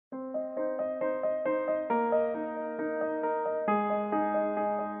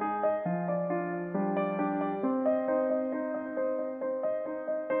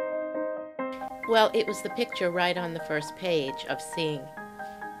Well, it was the picture right on the first page of seeing,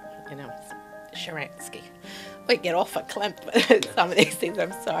 Sharansky. Wait, get off a Klemp. Some of these things,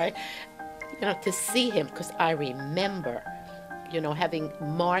 I'm sorry. To see him, because I remember, having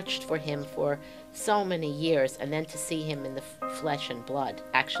marched for him for so many years, and then to see him in the flesh and blood,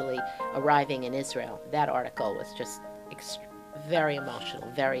 actually arriving in Israel. That article was just very emotional,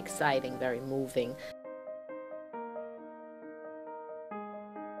 very exciting, very moving.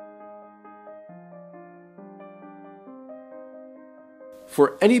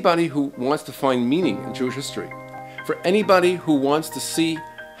 For anybody who wants to find meaning in Jewish history, for anybody who wants to see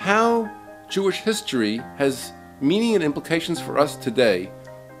how Jewish history has meaning and implications for us today,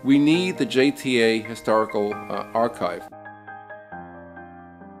 we need the JTA Historical Archive.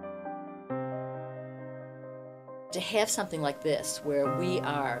 To have something like this, where we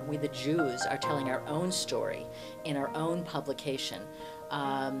the Jews, are telling our own story in our own publication,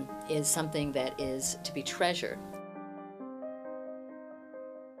 is something that is to be treasured.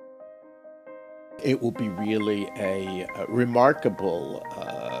 It will be really a remarkable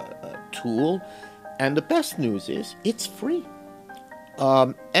tool, and the best news is it's free.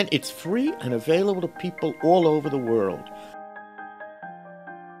 And it's free and available to people all over the world.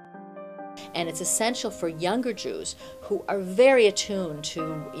 And it's essential for younger Jews who are very attuned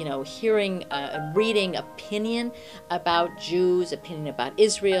to, hearing and reading opinion about Jews, opinion about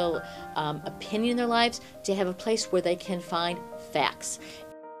Israel, opinion in their lives, to have a place where they can find facts.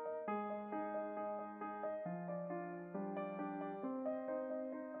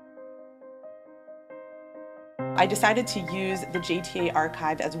 I decided to use the JTA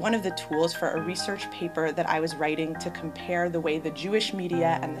archive as one of the tools for a research paper that I was writing to compare the way the Jewish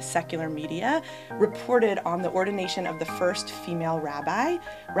media and the secular media reported on the ordination of the first female rabbi,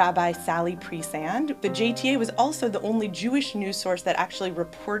 Rabbi Sally Priesand. The JTA was also the only Jewish news source that actually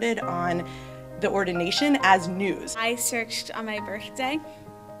reported on the ordination as news. I searched on my birthday.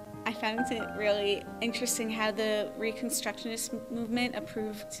 I found it really interesting how the Reconstructionist movement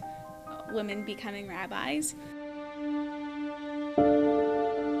approved women becoming rabbis.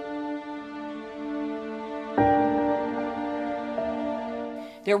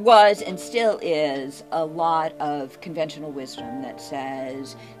 There was and still is a lot of conventional wisdom that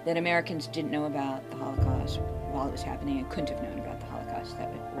says that Americans didn't know about the Holocaust while it was happening and couldn't have known about the Holocaust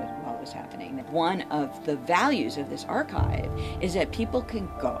while it was happening. One of the values of this archive is that people can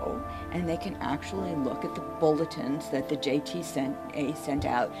go and they can actually look at the bulletins that the JTA sent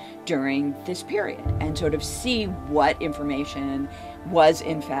out during this period and sort of see what information was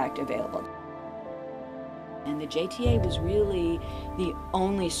in fact available. And the JTA was really the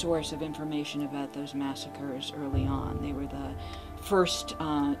only source of information about those massacres early on. They were the first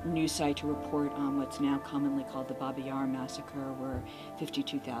news site to report on what's now commonly called the Babi Yar massacre, where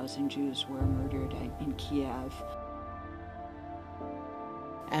 52,000 Jews were murdered in Kiev.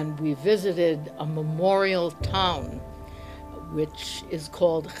 And we visited a memorial town, which is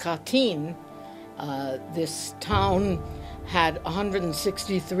called Khatin. This town had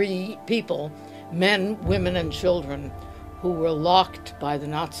 163 people, men, women, and children, who were locked by the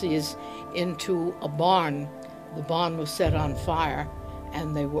Nazis into a barn. The barn was set on fire,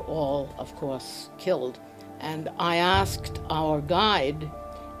 and they were all, of course, killed. And I asked our guide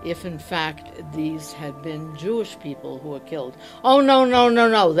if, in fact, these had been Jewish people who were killed. Oh,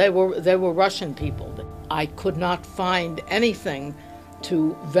 no, they were Russian people. I could not find anything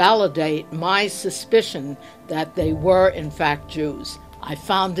to validate my suspicion that they were, in fact, Jews. I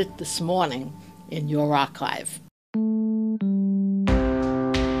found it this morning in your archive.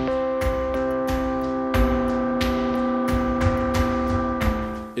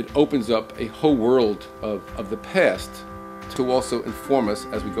 It opens up a whole world of the past to also inform us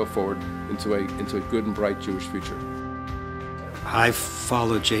as we go forward into a good and bright Jewish future. I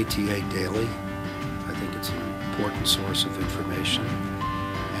follow JTA daily. I think it's an important source of information,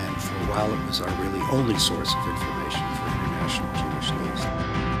 and for a while it was our really only source of information for international Jewish news.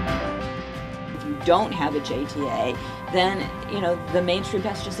 If you don't have a JTA, then the mainstream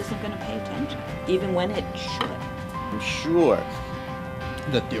press just isn't going to pay attention, even when it should. I'm sure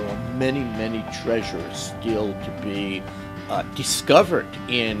that there are many, many treasures still to be discovered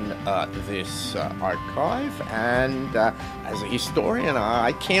in this archive, and as a historian,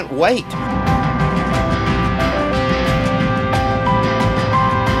 I can't wait.